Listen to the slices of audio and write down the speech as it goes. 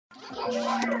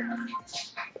Hello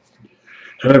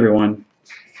everyone.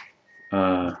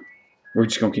 We're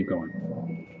just gonna keep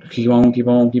going. Keep on, keep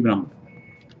on, keep it on.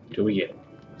 Till we get it.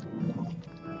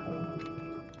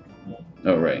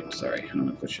 Oh right, sorry. I don't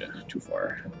want to push you too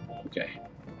far. Okay.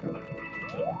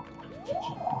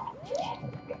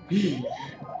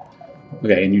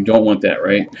 Okay, and you don't want that,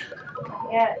 right?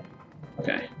 Yeah.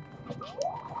 Okay.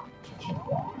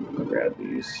 I'll grab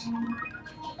these.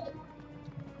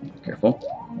 Careful.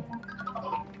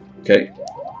 Okay.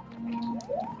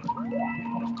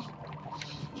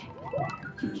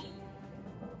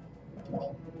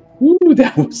 Ooh,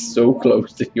 that was so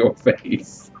close to your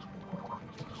face.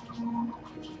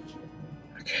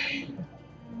 Okay.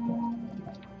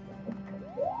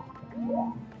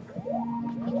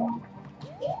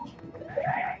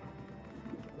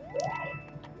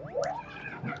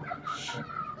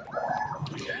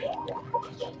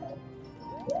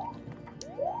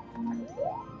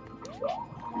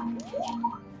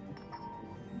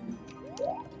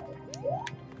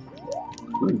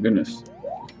 Oh goodness.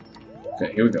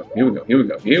 Okay, here we go, here we go, here we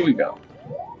go, here we go.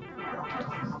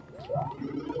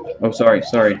 Oh, sorry,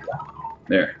 sorry.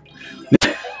 There.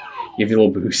 Give you a little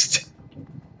boost.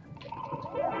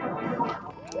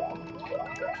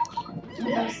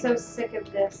 I'm so sick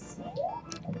of this.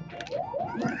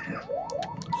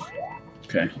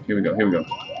 Okay, here we go, here we go.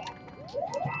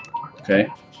 Okay,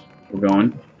 we're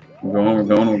going. We're going, we're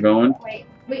going, we're going. Wait,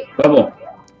 wait. Bubble!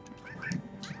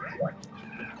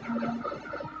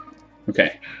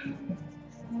 Okay.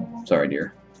 Sorry,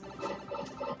 dear.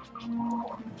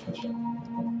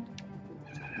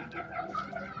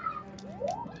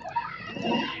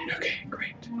 Okay,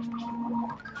 great.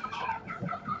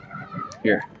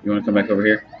 Here, you want to come back over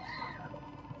here?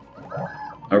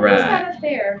 What's Alright. that up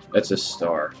there? That's a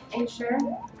star. Are you sure?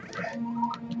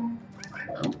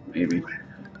 Oh, maybe.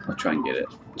 I'll try and get it.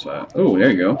 So, oh, there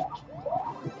you go.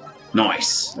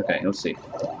 Nice. Okay, let's see.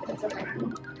 It's okay.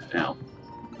 Ow.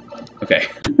 Okay.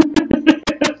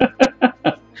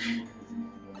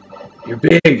 You're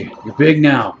big. You're big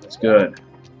now. That's good.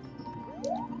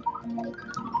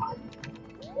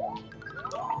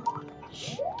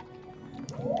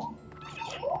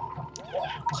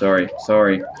 Sorry.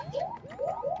 Sorry.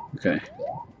 Okay.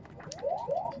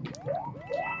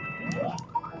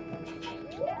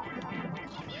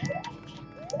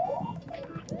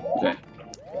 Okay.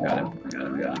 Got him. I got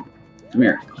him. I got him. Come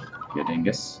here, you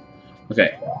dingus.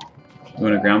 Okay. You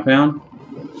want a ground pound?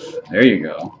 There you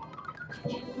go.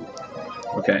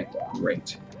 Okay.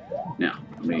 Great. Now,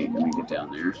 let me get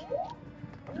down there.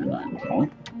 And I will.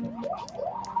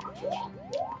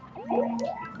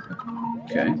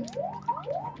 Okay.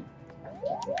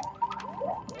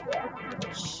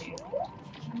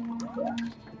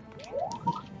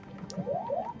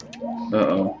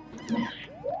 Uh-oh.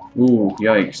 Ooh,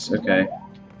 yikes. Okay.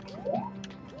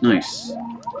 Nice.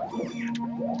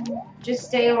 Just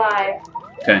stay alive.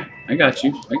 Okay, I got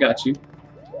you. I got you.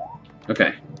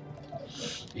 Okay.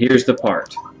 Here's the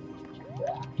part.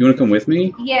 You want to come with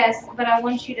me? Yes, but I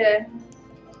want you to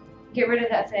get rid of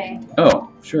that thing.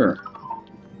 Oh, sure.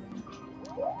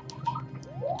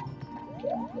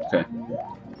 Okay.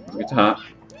 Get the hop.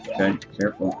 Okay,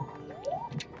 careful.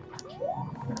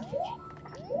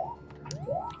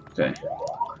 Okay.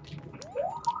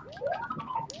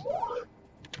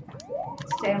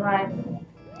 Stay alive.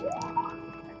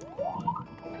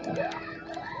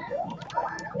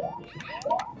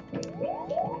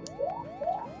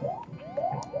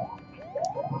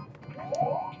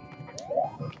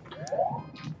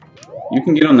 You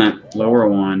can get on that lower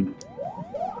one.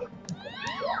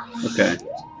 Okay.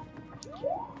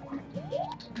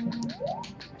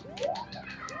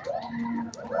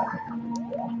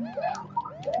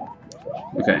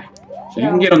 Okay. So you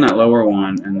can get on that lower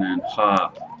one and then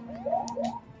hop.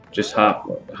 Just hop,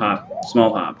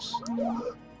 small hops.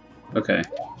 Okay.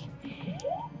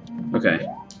 Okay.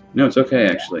 No, it's okay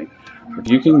actually. If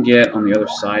you can get on the other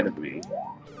side of me.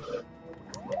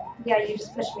 Yeah, you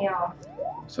just pushed me off.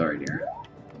 Sorry, dear.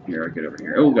 Here, I'll get over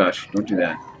here. Oh gosh, don't do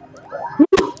that.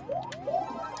 Whew.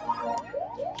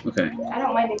 Okay. I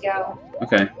don't mind to go.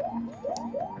 Okay.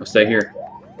 I'll stay here.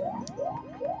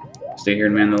 Stay here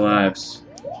and man the lives.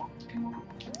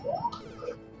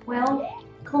 Well,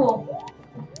 cool.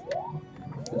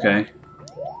 Okay.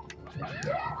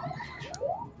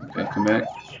 Okay, come back.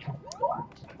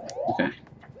 Okay.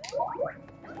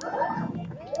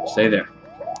 Stay there.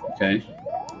 Okay.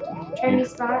 Try new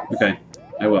spots. Okay,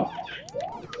 I will.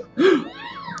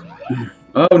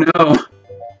 Oh no!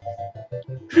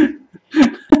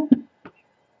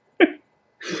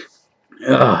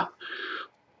 Ugh.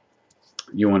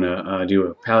 You want to do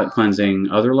a palette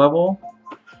cleansing other level?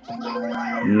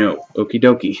 No. Okie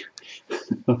dokie.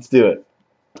 Let's do it.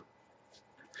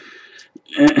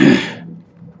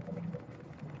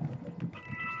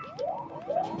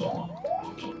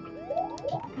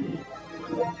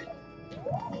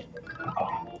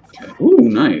 Ooh,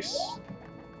 nice.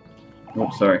 Oh,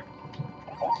 sorry.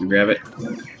 Grab it.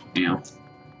 Ow.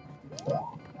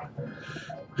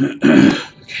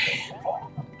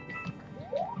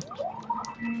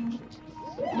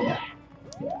 Okay.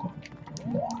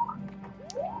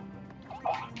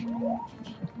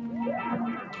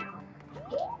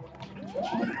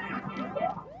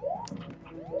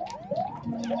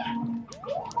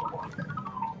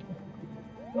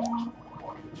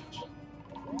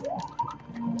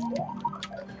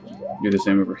 Do the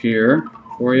same over here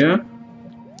for you.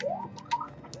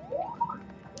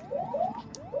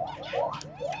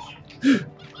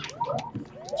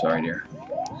 Sorry, dear.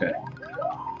 Okay.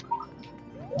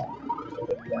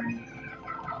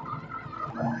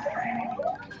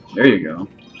 There you go.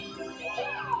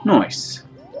 Nice.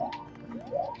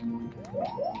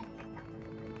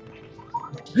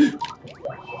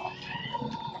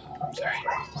 Sorry,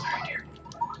 dear.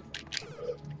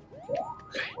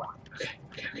 Okay.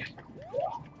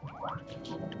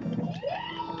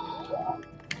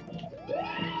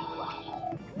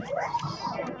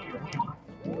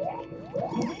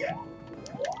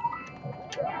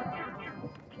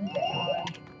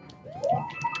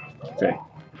 Okay.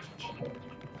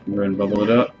 Go ahead and bubble it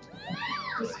up.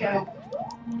 Just go.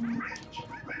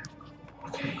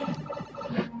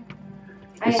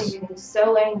 I am getting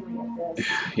so angry at this.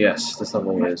 Yes, this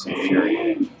level is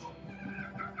infuriating.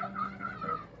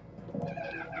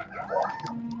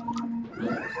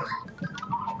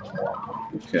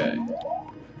 Okay.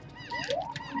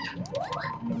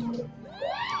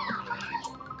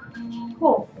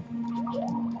 Cool.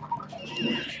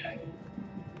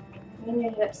 We need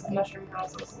to hit some mushroom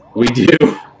houses. We do.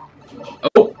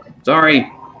 Oh,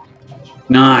 sorry.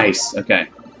 Nice. Okay.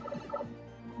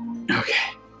 Okay.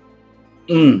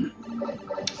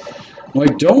 Well,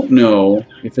 I don't know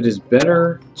if it is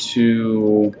better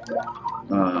to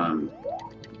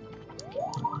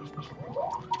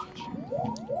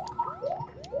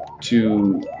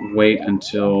wait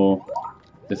until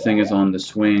the thing is on the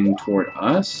swing toward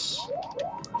us.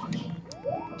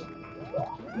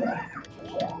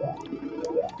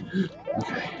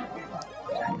 Okay.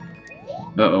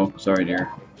 Uh-oh. Sorry, dear.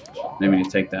 Maybe need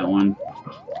to take that one.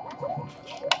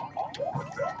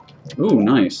 Ooh,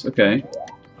 nice. Okay.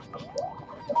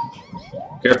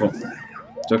 Careful.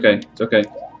 It's okay. It's okay.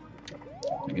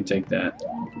 I can take that.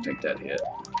 Take that hit.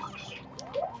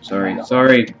 Sorry.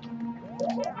 Sorry.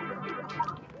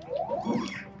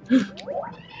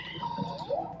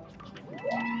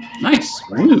 Nice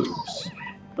moves.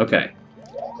 Okay.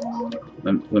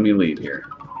 Let me lead here.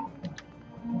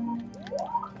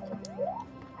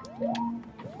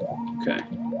 Okay.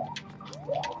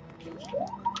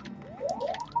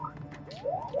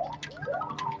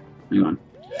 Hang on.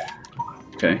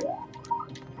 Okay.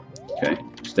 Okay.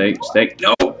 Stay.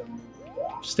 No.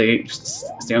 Stay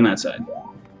on that side.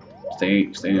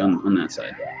 Stay on that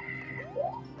side.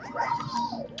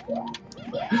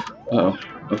 Uh-oh.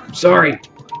 Oh, sorry.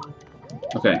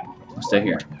 Okay. I'll stay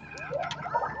here.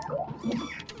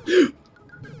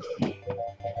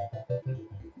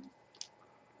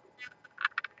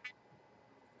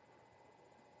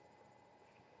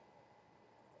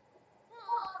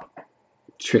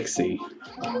 Trixie.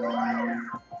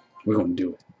 We're gonna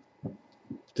do it.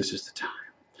 This is the time.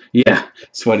 Yeah,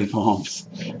 sweaty palms.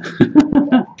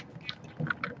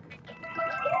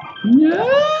 No!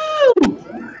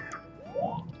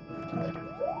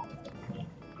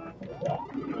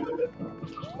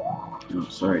 Oh,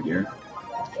 sorry, dear.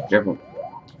 Careful.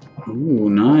 Ooh,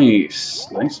 nice.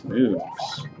 Nice moves.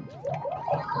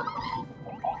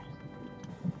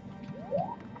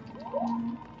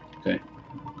 Okay.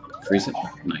 Freeze it.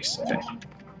 Nice. Okay.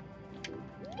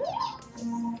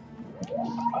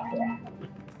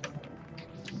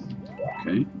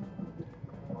 Okay.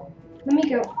 Let me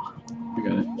go. I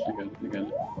got it. Hang on. Hang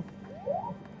on.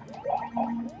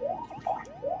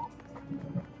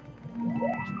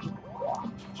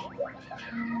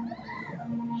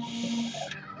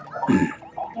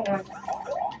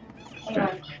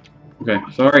 Okay.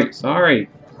 Sorry.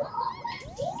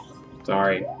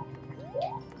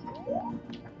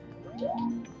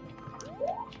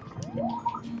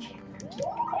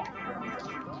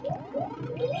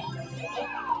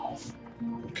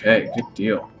 Okay, good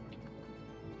deal.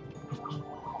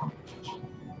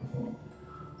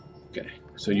 Okay,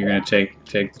 so you're gonna take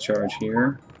the charge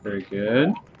here. Very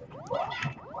good.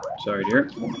 Sorry, dear.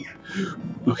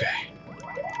 Okay.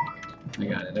 I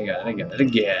got it.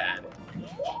 Again.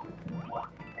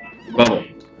 Bubble.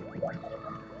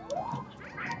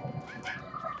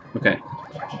 Okay.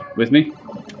 With me?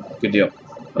 Good deal.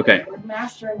 Okay. We're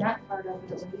mastering that part of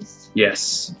it at least.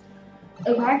 Yes.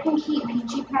 If I can keep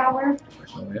Peachy power,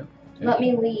 Oh, yeah. Okay. let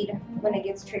me lead when it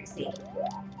gets tricksy.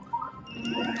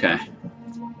 Okay. I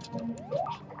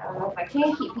don't know if I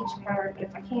can keep Peachy power, but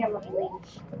if I can, let me lead.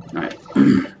 Alright.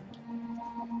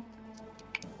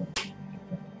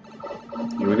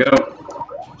 Here we go.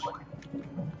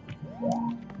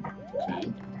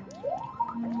 Okay.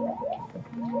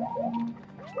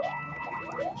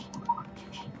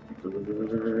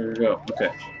 Go.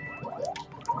 Okay.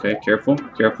 Okay, careful,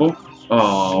 careful.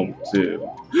 Oh, dude.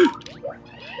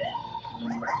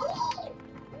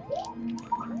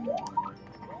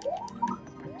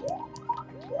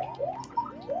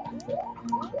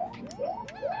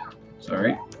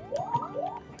 Sorry.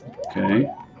 Okay.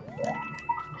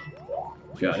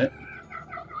 Got it.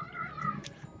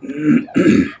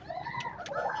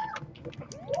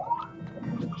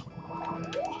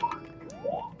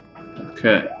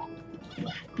 Okay.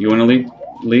 You want to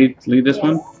lead this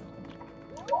one?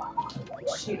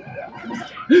 Shoot.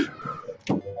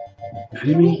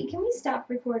 Can we stop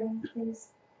recording, please?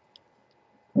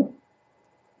 How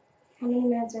many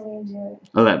minutes are we into it?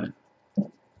 11.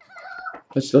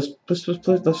 Let's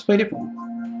play different.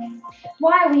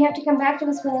 Why? We have to come back to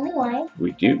this one anyway.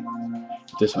 We do.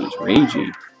 This one is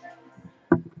ragey.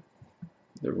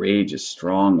 The rage is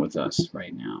strong with us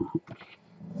right now.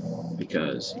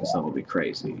 Because this level will be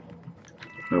crazy.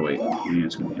 Oh wait, yeah,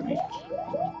 it's gonna hit me.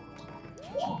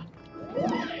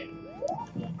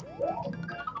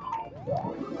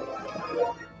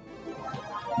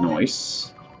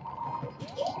 Nice.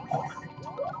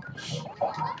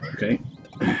 Okay.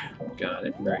 Got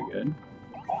it. Very good.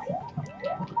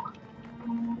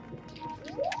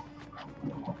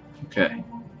 Okay.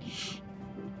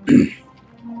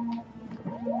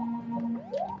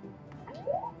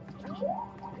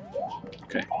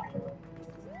 Okay.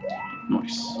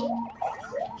 Nice.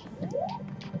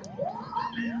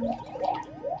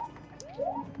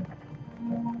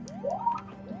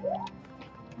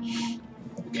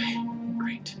 Okay,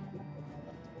 great.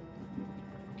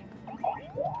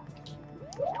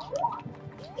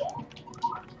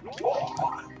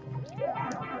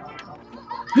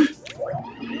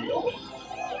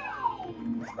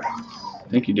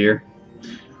 Thank you, dear.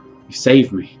 You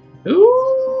saved me.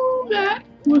 Ooh, that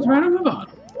was right on the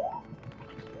bottom.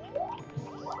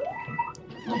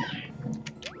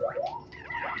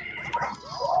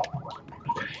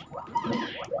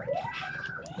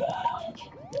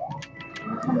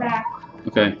 Come back.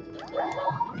 Okay.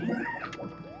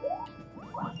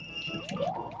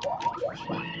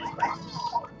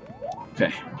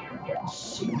 Okay.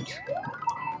 Shoot.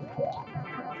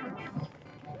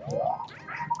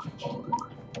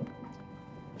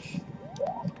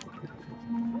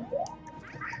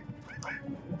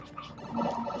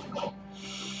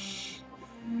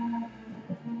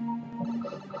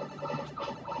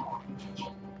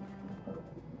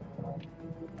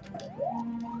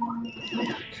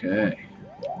 Okay.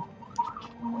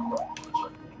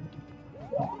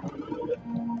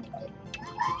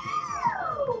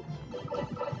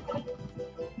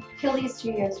 Kill these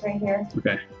two guys right here.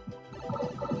 Okay.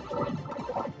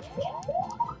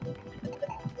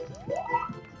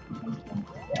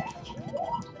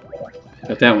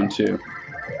 Got that one too.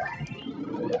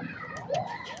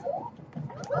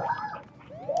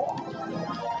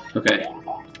 Okay.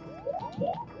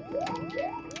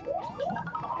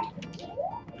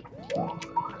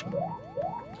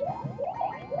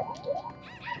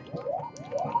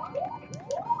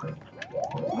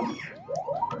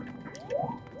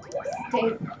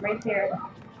 Stay right there.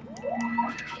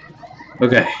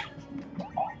 Okay.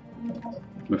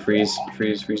 I'm gonna freeze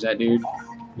that dude.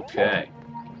 Okay.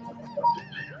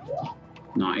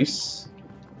 Nice.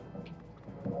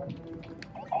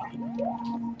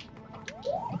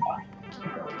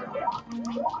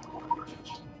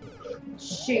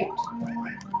 Shoot.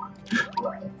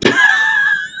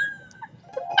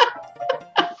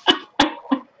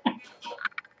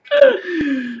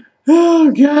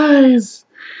 Oh, guys.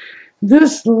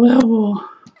 This level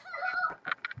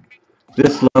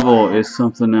is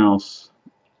something else.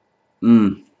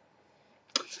 I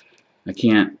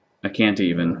can't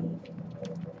even.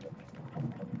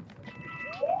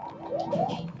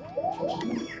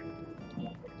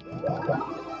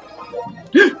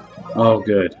 Oh,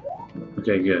 good.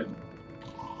 Okay, good.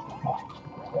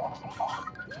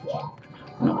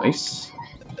 Nice.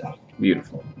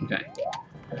 Beautiful. Okay.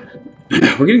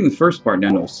 We're getting the first part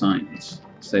down to a science.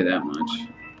 I'll say that much.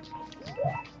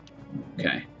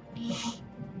 Okay.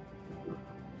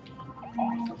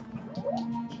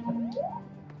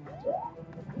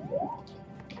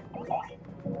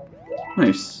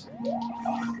 Nice.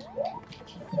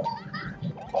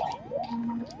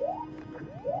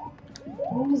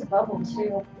 Use bubble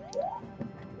too.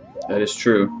 That is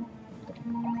true.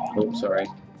 Oh, sorry.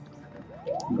 I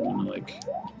don't want to, like,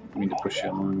 I need to push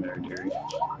you along there, dearie.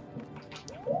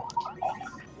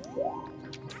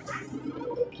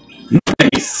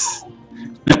 Nice!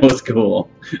 That was cool.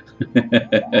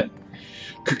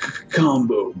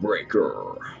 Combo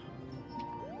breaker.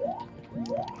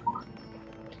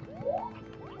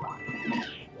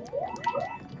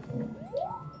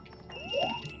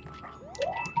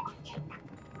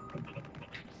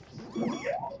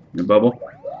 Your bubble?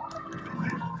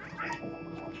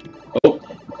 Oh,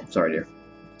 sorry, dear.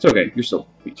 It's okay. You're still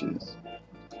peaches.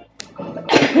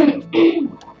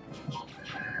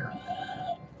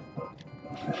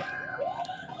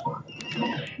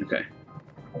 Okay.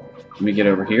 Let me get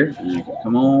over here, and you can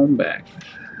come on back.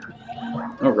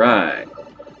 All right.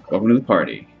 Welcome to the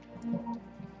party.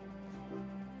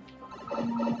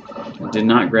 I did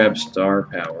not grab star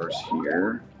powers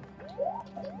here,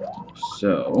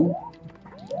 so.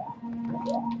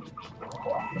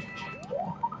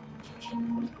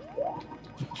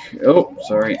 Oh,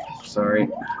 sorry, sorry.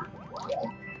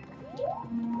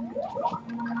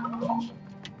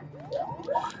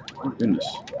 Oh,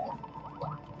 goodness.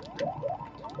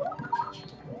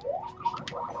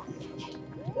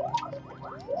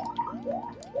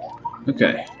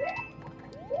 Okay.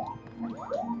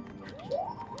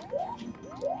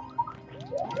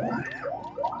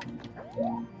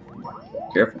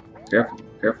 Careful, careful,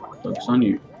 careful. Focus on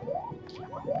you.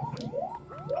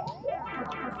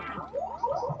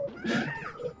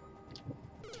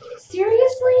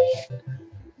 Seriously?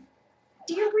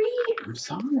 Dearie? I'm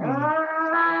sorry.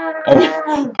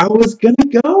 Oh, I was gonna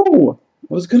go.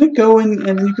 I was gonna go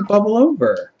and you could bubble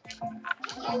over.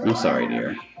 I'm sorry,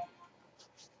 dear.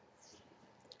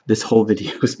 This whole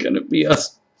video is gonna be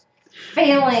us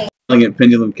Failing. at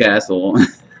Pendulum Castle.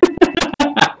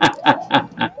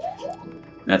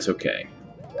 That's okay.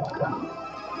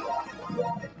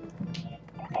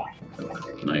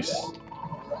 Nice.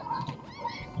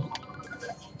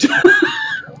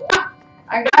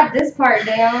 I got this part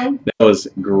down. That was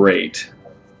great.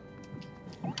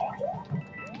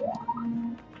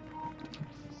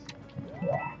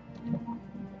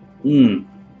 Hmm.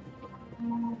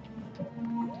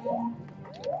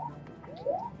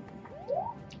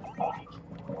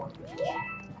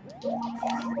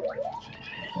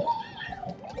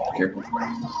 Careful.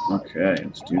 Okay,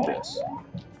 let's do this.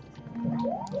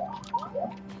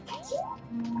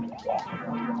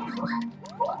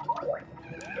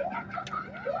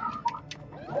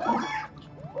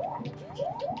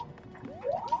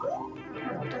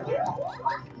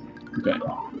 Okay.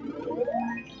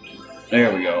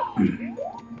 There we go.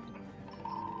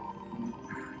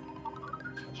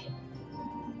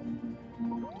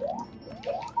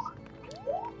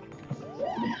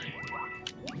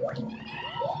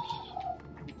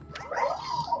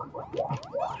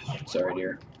 Sorry,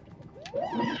 dear.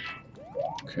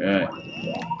 Okay.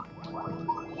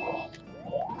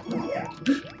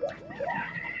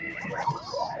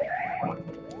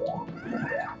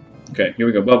 Okay, here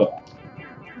we go. Bubble.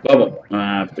 Bubble.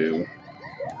 Ah, boo.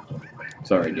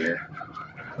 Sorry, dear.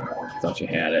 Thought you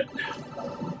had it.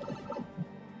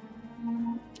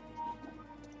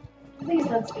 Please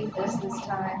let's beat this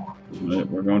time.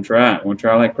 We're gonna try it. We're gonna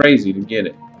try like crazy to get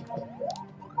it.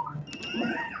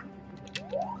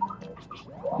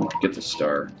 Get the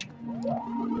star.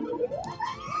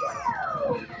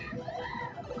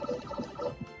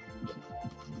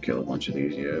 Kill a bunch of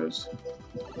these yos.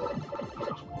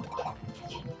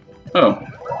 Oh,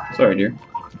 sorry, dear.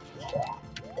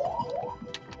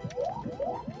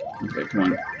 Okay, come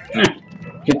on.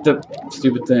 Get the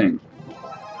stupid thing.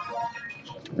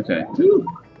 Okay. Woo.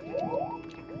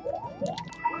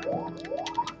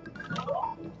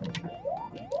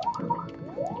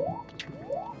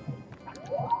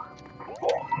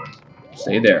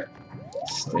 Stay there.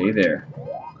 Stay there.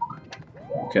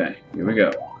 Okay, here we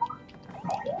go.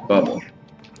 Bubble.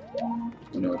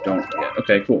 No, don't yet.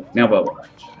 Okay, cool. Now bubble.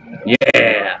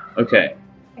 Yeah! Okay.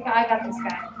 I got this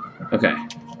guy. Okay.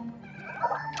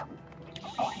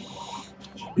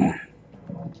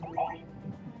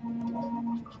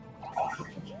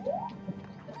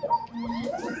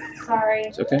 Sorry.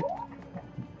 It's okay.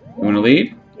 You want to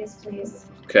lead? Yes, please.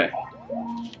 Okay.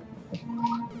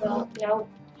 Well, no.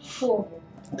 Cool.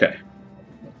 Okay.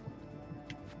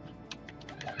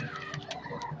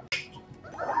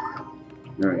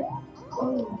 Alright.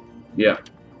 Oh, Yeah.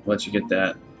 Let you get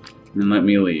that. And then let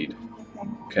me lead.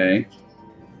 okay. Okay?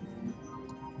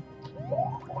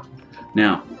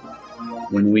 Now,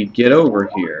 when we get over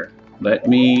here, let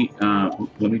me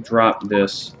drop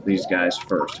these guys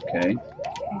first, okay?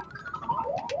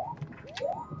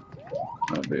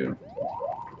 Oh, boo.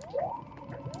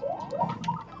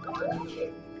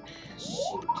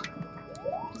 Shoot.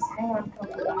 Just hang on for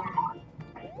me.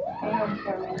 Hang on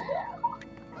for me.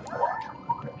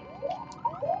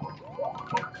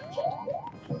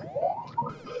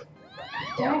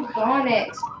 Doggone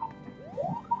it.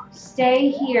 Stay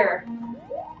here.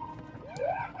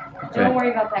 Okay. Don't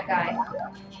worry about that guy.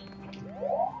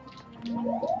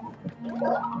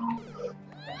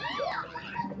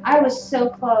 I was so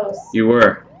close. You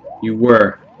were. You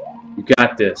were. You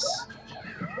got this.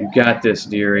 You got this,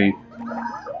 dearie.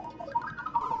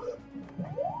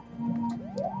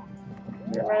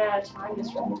 We're gonna run out of time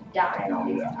just from dying all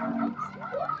these times.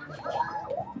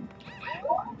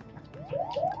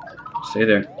 Stay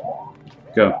there.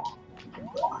 Go.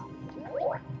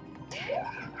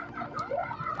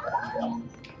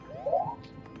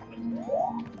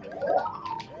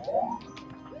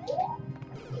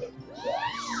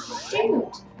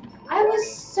 Shoot! I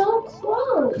was so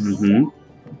close.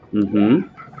 Mm-hmm.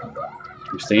 Mm-hmm.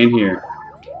 You're staying here.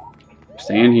 You're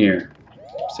staying here.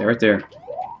 Stay right there.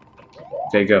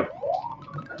 Okay, go.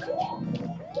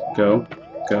 Go.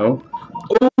 Go.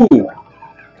 Ooh!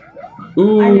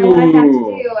 Ooh! I know what I have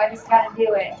to do. I just gotta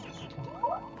do it.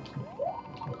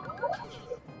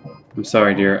 I'm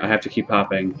sorry, dear. I have to keep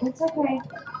hopping. It's okay.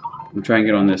 I'm trying to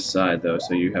get on this side, though,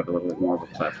 so you have a little bit more of a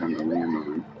platform to land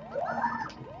on.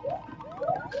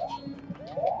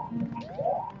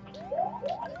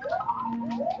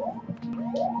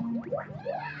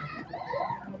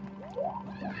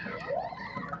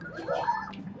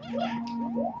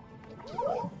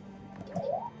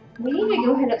 We need to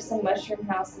go hit up some mushroom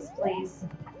houses, please.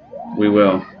 We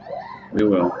will. We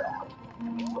will.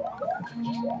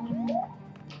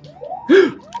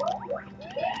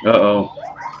 Uh-oh.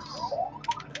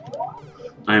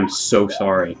 I am so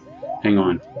sorry. Hang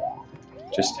on.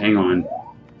 Just hang on.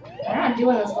 We're not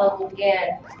doing this level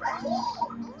again.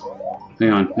 Hang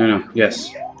on. No, no.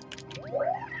 Yes.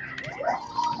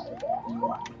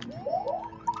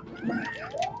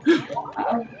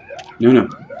 Uh-oh. No, no.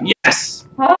 Yes!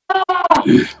 Oh!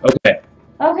 Okay.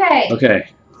 Okay. Okay.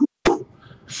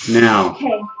 Now.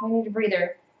 Okay, we need a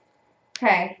breather.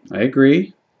 Okay. I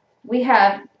agree. We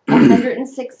have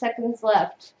 106 seconds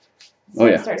left. It's Oh,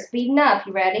 gonna yeah. start speeding up.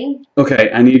 You ready? Okay,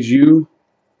 I need you.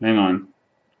 Hang on.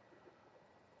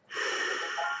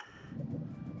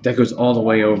 That goes all the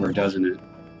way over, doesn't it?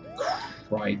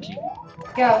 Crikey.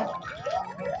 Go.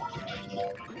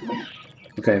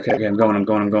 Okay, okay, okay. I'm going.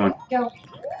 Go.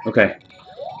 Okay.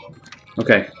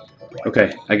 Okay.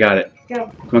 Okay, I got it. Go.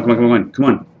 Come on, come on, come on, come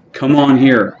on. Come on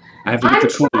here. I have to get I'm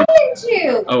the coin. trying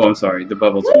to. Oh, I'm sorry. The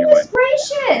bubble's in your way.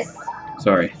 Goodness gracious.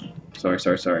 Sorry. Sorry,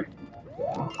 sorry, sorry.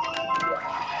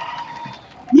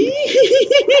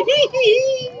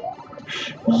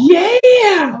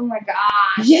 Yeah! Oh my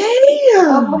gosh.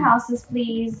 Yeah! Bubble houses,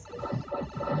 please.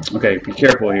 Okay, be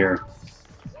careful here.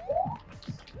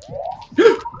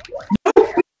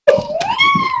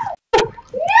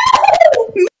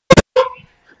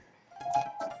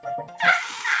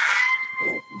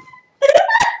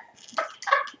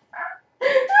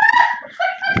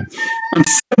 I'm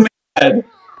so mad.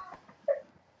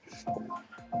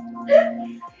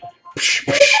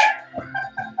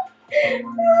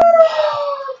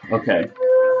 Okay.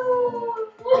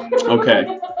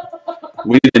 Okay.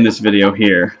 We end this video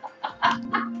here.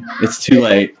 It's too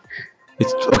late.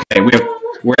 It's okay.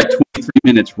 We're at 23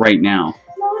 minutes right now.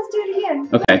 No, let's do it again.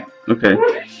 Okay. Okay.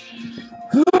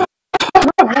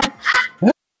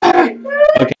 Okay.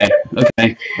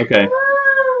 Okay. Okay.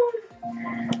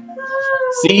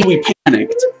 See, we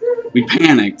panicked. We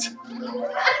panicked.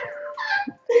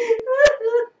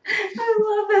 I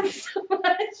love it so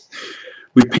much.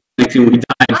 We panicked and we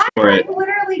died for it. I'm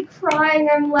literally crying.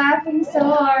 I'm laughing so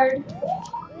hard.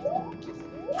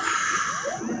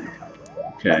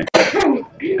 Okay.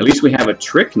 At least we have a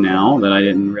trick now that I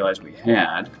didn't realize we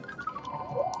had.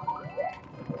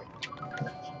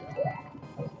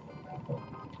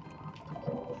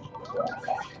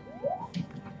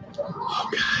 Oh,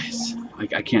 guys.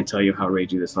 I can't tell you how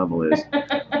ragey this level is.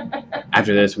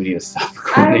 After this, we need to stop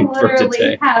I recording for literally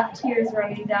today. have tears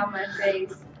running down my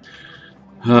face.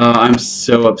 I'm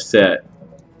so upset.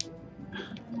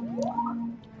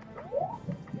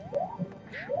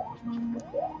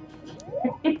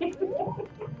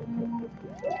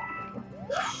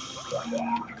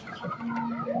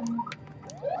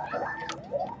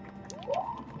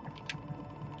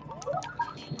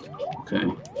 Okay.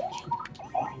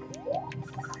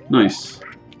 Nice.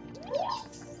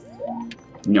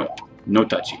 No. No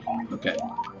touchy. Okay.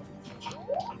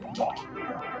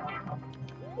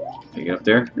 Okay, get up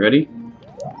there. Ready?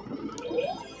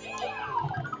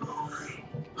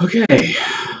 Okay.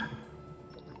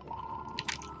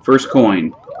 First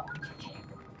coin.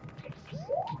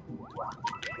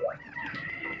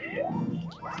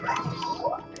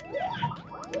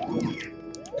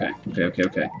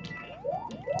 Okay.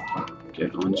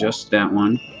 Get on just that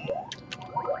one.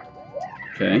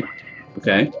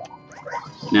 Okay.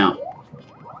 Now.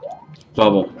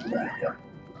 Bubble.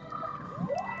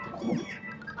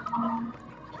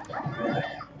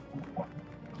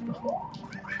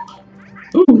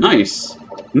 Ooh, nice.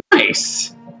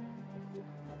 Nice.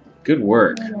 Good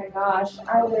work. Oh my gosh,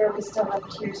 I literally still have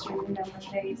tears streaming down my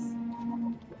face.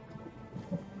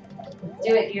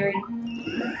 Do it, Yuri.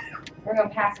 We're gonna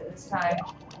pass it this time.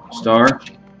 Star.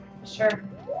 Sure.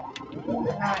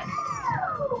 Why not?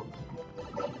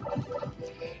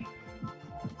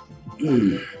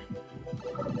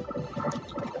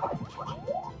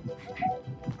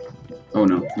 Oh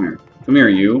no, come here. Come here,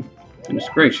 you. Goodness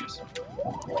gracious.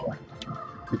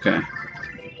 Okay.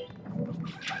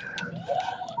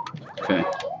 Okay.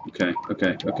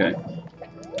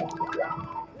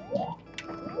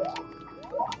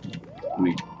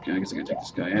 I guess I gotta take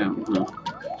this guy out, huh?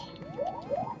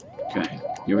 Okay.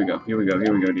 Here we go,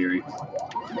 dearie.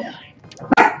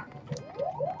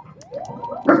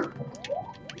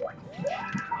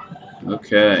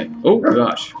 Okay. Oh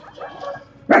gosh.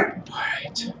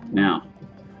 Alright. Now.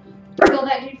 Kill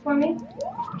that dude for me?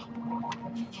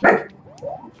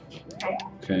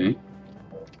 Okay.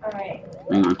 Alright.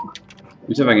 Hang on. Let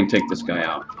me see if I can take this guy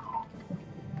out.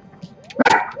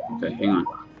 Okay, hang on.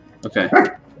 Okay.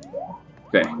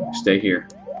 Okay, stay here.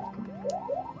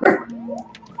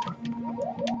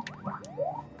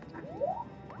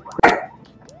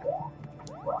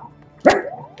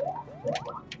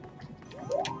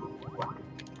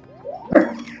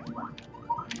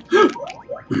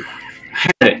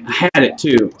 I had it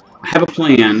too. I have a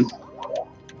plan.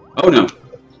 Oh no.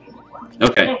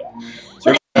 Okay.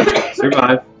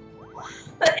 Survive.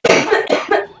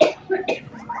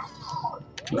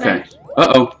 Okay.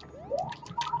 Uh-oh.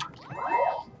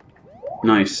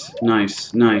 Nice.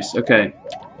 Okay.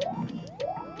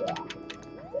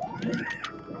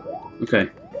 Okay.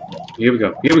 Here we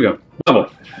go. Bubble.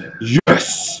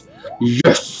 Yes!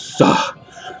 Yes!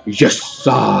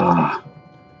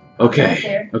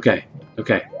 Okay.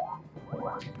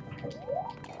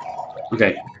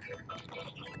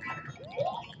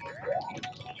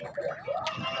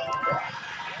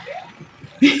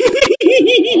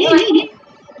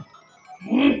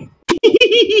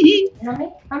 Let me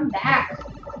come back.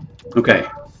 Okay.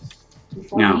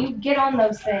 Before Now, you get on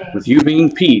those things. with you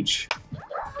being Peach,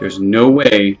 there's no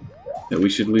way that we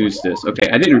should lose this. Okay,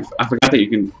 I forgot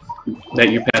that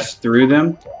you pass through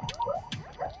them.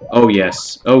 Oh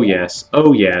yes. I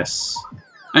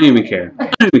don't even care.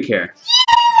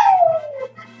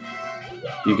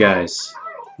 You guys,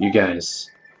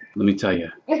 let me tell you.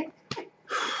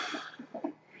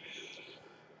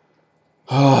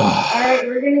 Alright,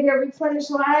 we're gonna go replenish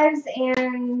lives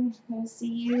and we'll see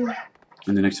you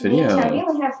in the next We video.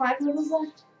 only have 5 levels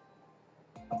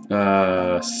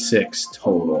left? 6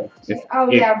 total.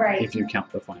 Right. If you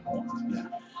count the final one. Yeah.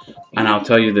 And I'll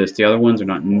tell you this, the other ones are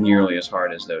not nearly as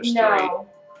hard as those 3.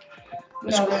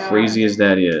 As crazy as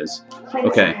that is.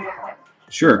 Okay.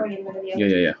 Sure.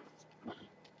 Yeah.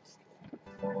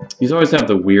 These always have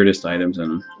the weirdest items in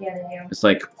them. Yeah, they do. It's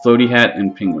like floaty hat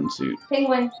and penguin suit.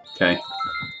 Penguin. Okay.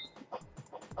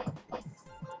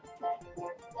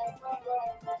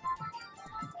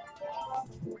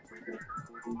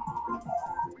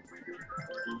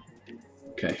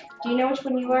 Okay. Do you know which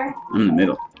one you are? I'm in the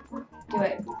middle. Do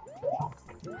it.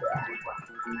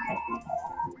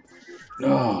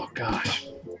 Oh gosh.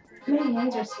 My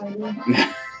hands are sweaty.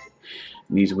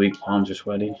 Knees weak, palms are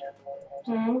sweaty.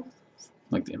 Hmm?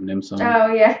 Like the Eminem song.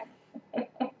 Oh, yeah.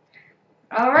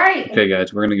 Alright. Okay,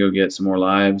 guys, we're going to go get some more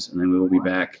lives, and then we will be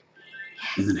back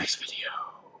in the next video.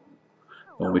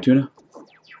 Well, Tuna,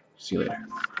 see you later.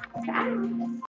 Bye.